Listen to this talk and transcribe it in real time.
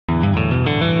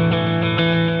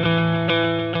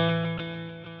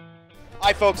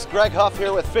Hi folks, Greg Huff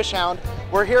here with Fishhound.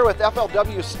 We're here with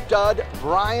FLW stud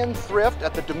Bryan Thrift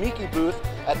at the Damiki booth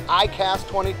at ICAST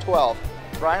 2012.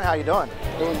 Bryan, how you doing?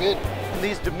 Doing good.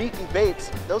 These Damiki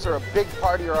baits, those are a big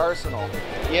part of your arsenal.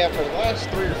 Yeah, for the last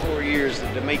 3 or 4 years, the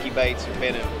Damiki baits have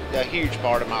been a huge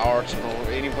part of my arsenal.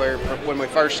 Anywhere from when we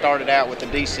first started out with the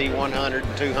DC 100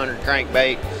 and 200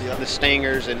 crankbait, the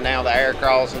stingers, and now the air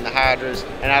crawls and the hydras.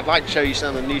 And I'd like to show you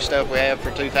some of the new stuff we have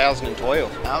for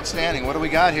 2012. Outstanding. What do we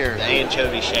got here? The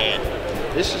Anchovy Shad.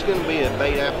 This is going to be a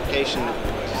bait application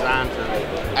designed for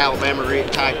Alabama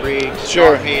rig type rigs,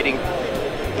 Sure. sharp hitting.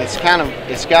 It's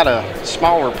got a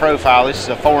smaller profile. This is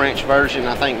a 4-inch version.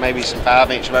 I think maybe some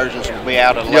 5-inch versions will be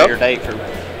out at a later date. For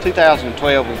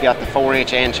 2012, we've got the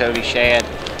 4-inch Anchovy Shad.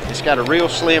 It's got a real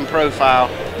slim profile.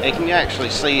 And you can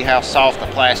actually see how soft the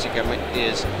plastic of it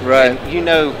is. Right. And you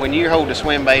know, when you hold the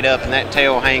swim bait up and that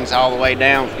tail hangs all the way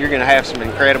down, you're going to have some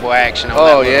incredible action on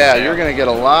that. Oh yeah, you're going to get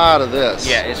a lot of this.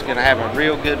 Yeah, it's going to have a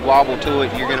real good wobble to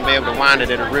it. You're going to be able to wind it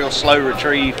at a real slow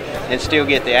retrieve and still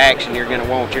get the action you're going to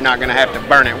want. You're not going to have to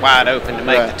burn it wide open to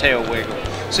make the tail wiggle.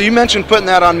 So you mentioned putting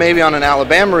that on maybe on an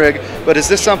Alabama rig, but is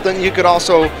this something you could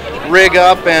also rig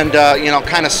up and you know,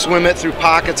 kind of swim it through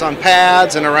pockets on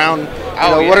pads and around?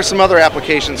 What are some other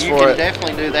applications for it? You can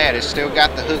definitely do that. It's still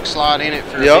got the hook slot in it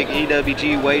for a big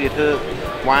EWG weighted hook.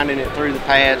 Winding it through the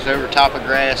pads over top of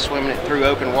grass, swimming it through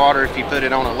open water. If you put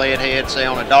it on a lead head, say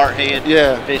on a dart head,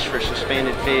 fish for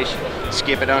suspended fish,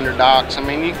 skip it under docks. I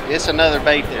mean, it's another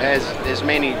bait that has as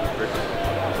many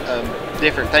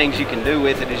different things you can do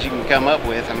with it as you can come up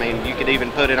with. I mean, you could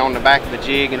even put it on the back of a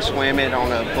jig and swim it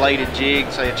on a bladed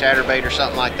jig, say a chatterbait or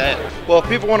something like that. Well, if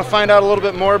people want to find out a little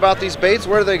bit more about these baits,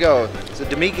 where do they go? Is it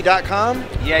Damiki.com?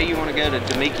 Yeah, you want to go to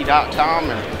Damiki.com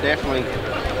and definitely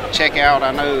check out.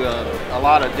 I know a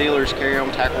lot of dealers carry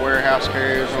them, Tackle Warehouse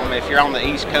carries them. If you're on the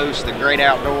East Coast, the Great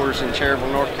Outdoors in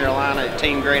Cherryville, North Carolina at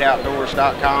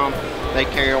TeamGreatOutdoors.com, they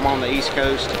carry them on the East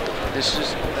Coast. It's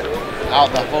just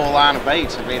the full line of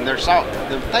baits. I mean, they're soft.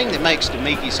 The thing that makes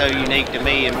Damiki so unique to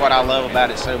me and what I love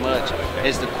about it so much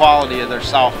is the quality of their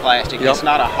soft plastic. It's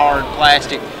not a hard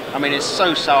plastic. I mean, it's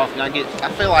so soft, and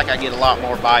I feel like I get a lot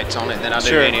more bites on it than I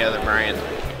do any other brand.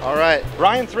 All right,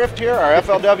 Bryan Thrift here, our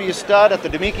FLW stud at the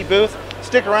Damiki booth.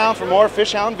 Stick around for more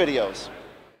Fishhound videos.